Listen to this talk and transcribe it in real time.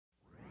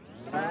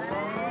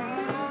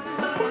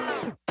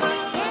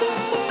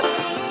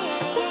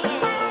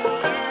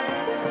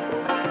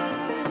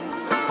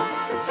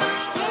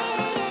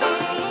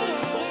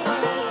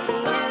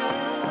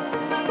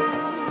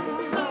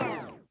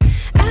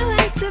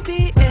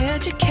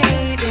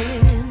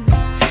educated,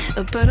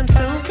 but I'm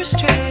so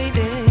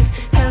frustrated.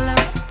 Hello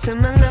to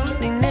my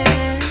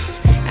loneliness.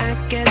 I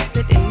guess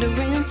that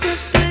ignorance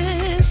is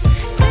bliss.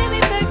 Take me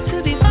back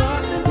to before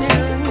I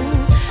knew.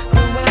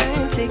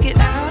 Rewind, take it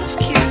out of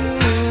cue.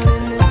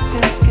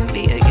 Innocence can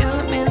be a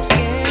young man's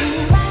game.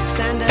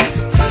 Signed up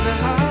for the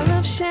hall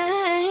of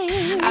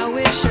shame. I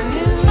wish I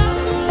knew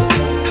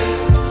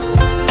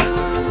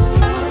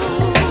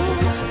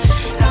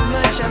how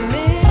much I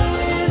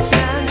miss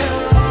not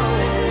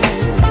knowing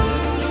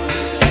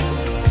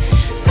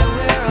that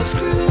we're all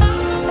screwed.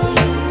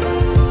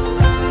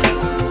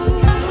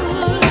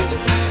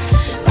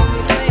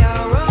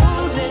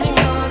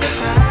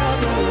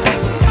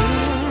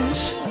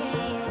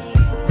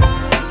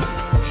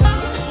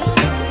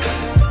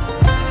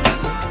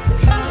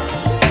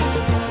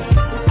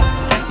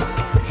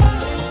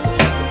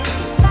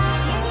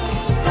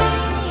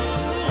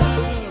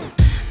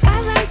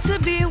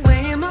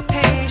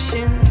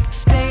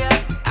 Stay up,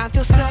 I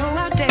feel so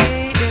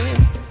outdated.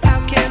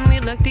 How can we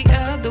look the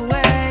other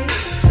way?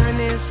 Sun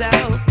is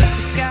out, but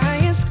the sky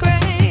is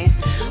gray.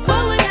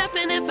 What would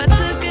happen if I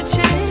took a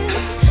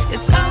chance?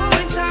 It's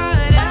always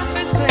hard at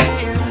first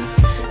glance.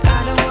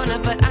 I don't wanna,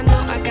 but I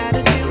know I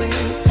gotta do it.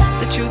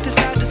 The truth is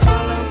hard to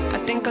swallow, I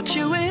think I'll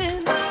chew it.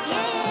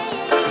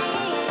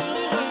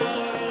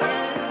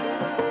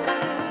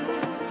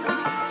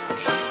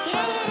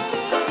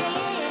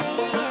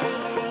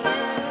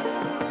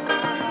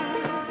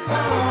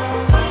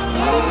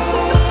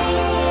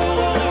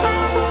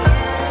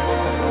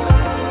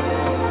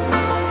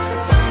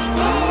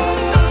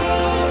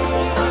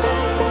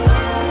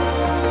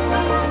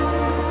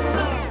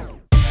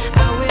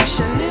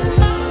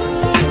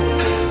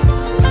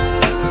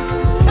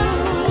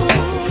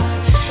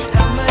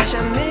 I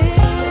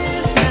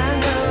miss not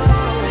knowing.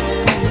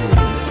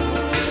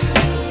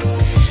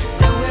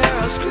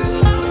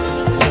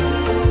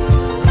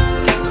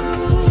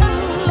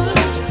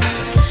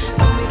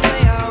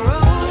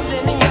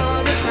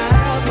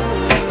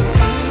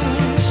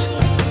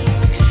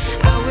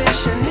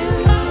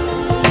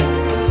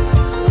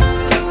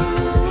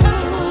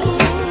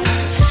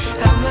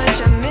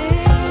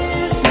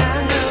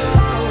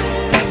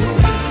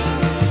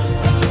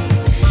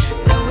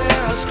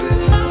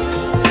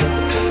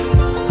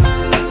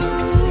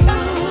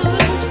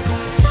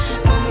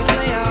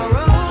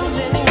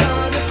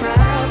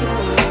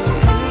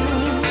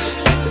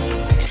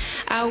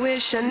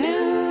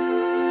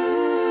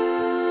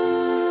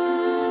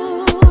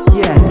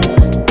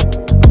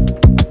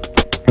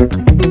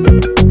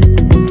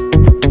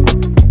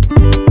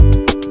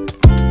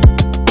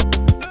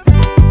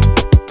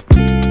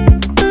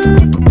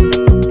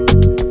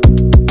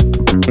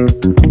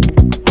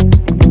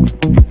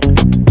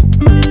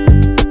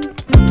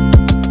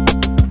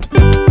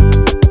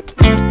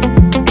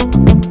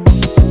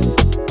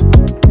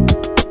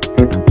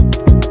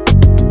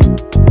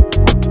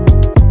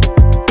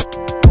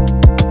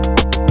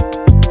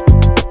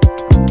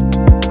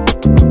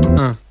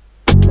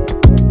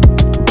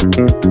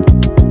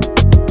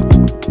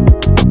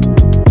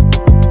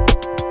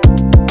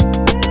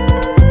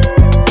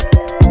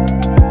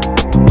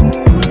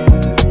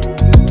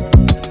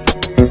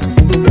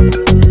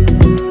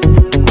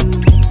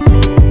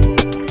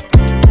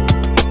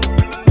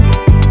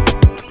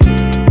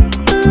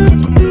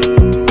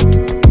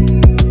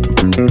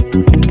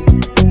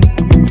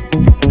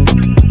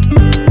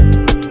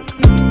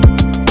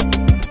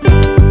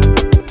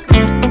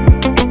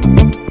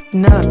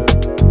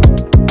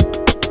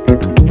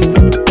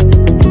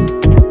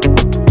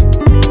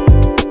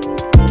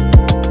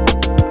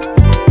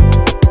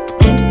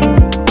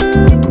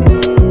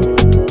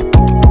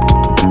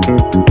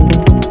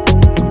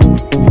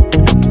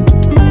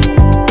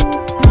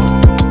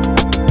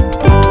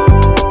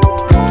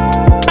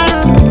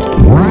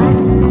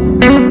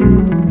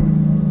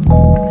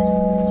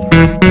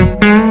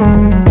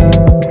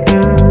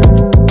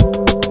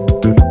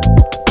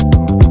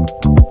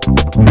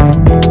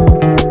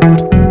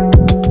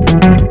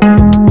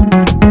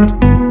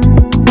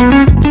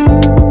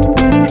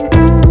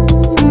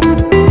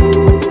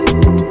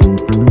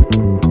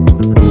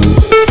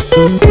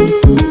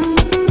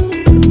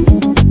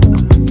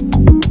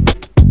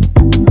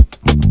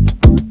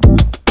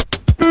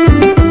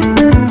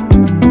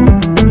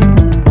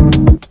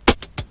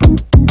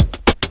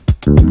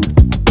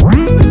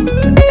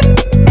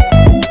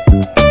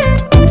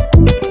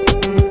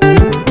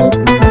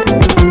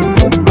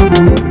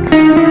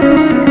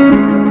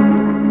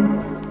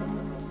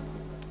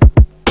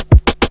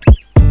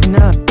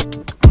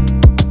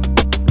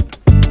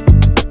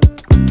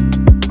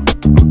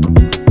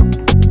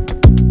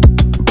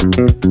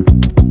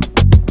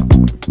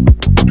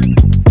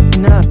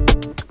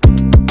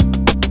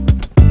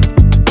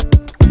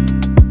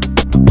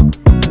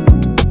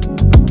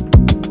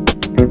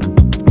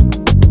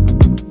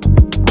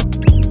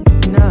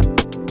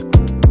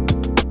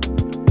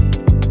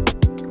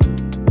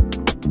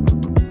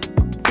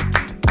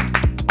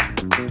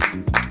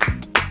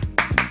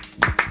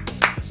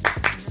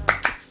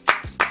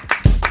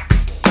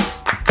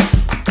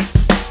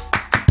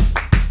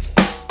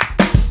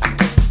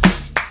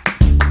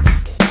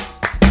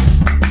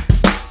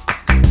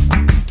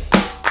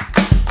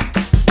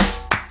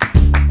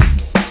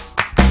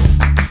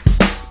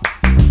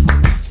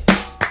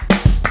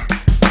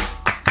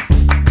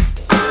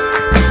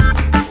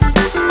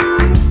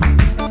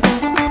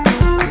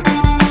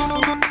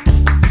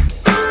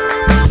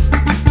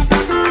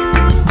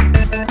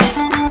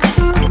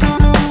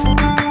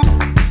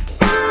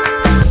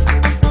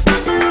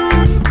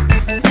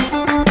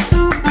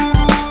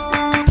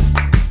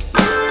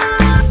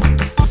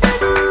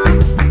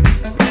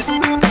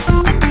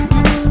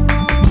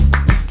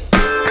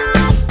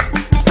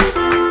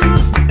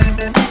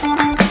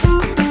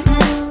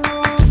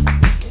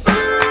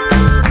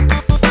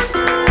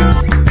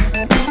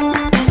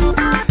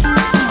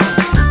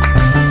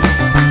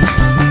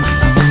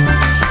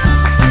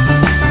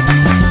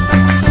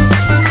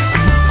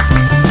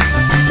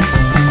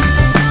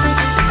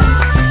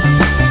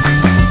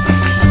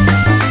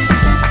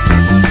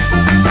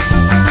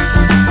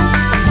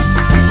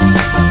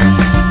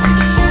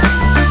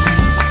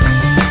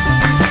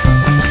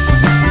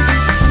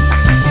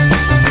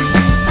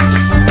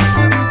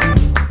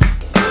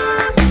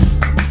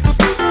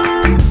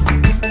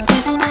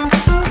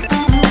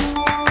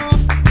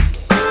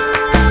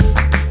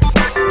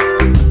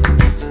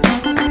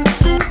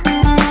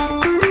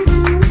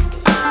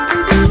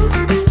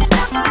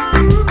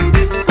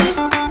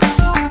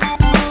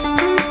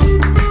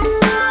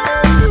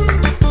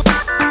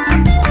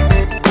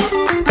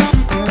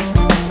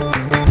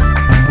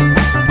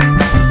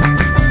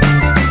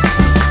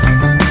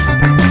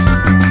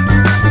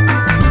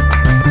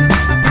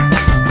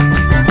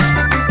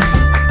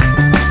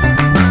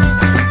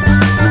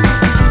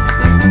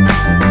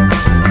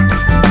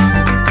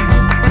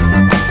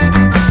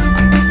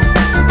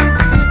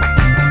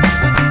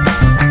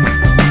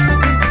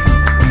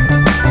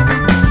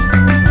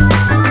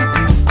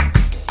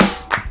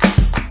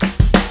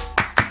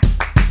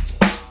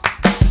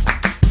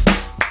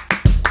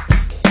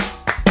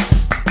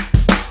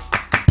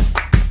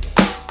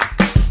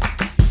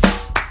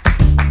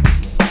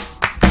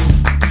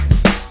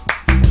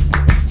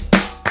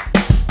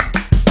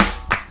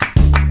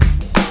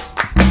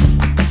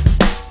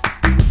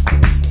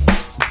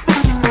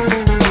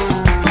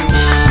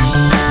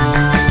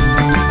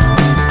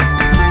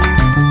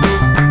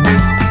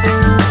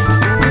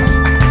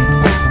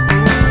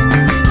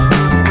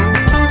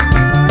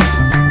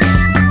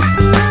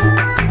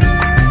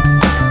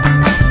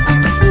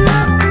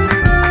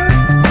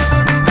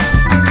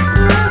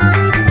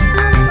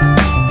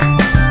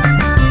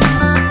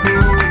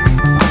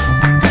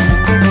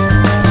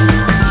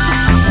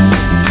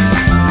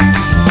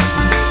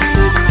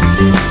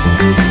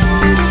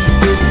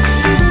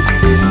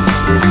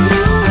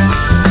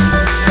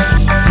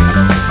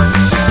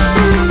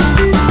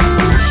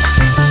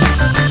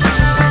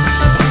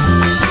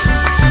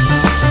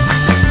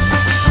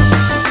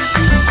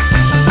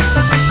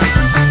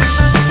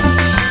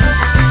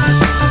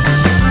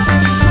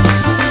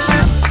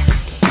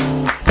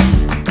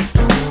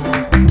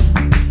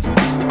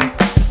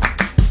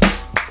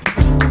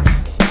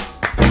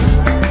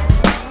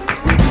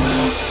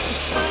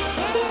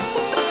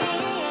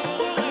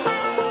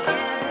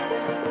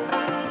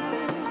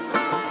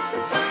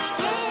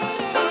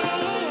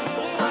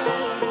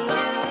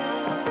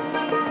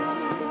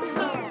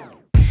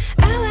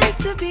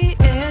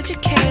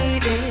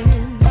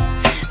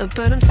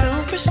 I'm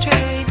so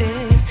frustrated.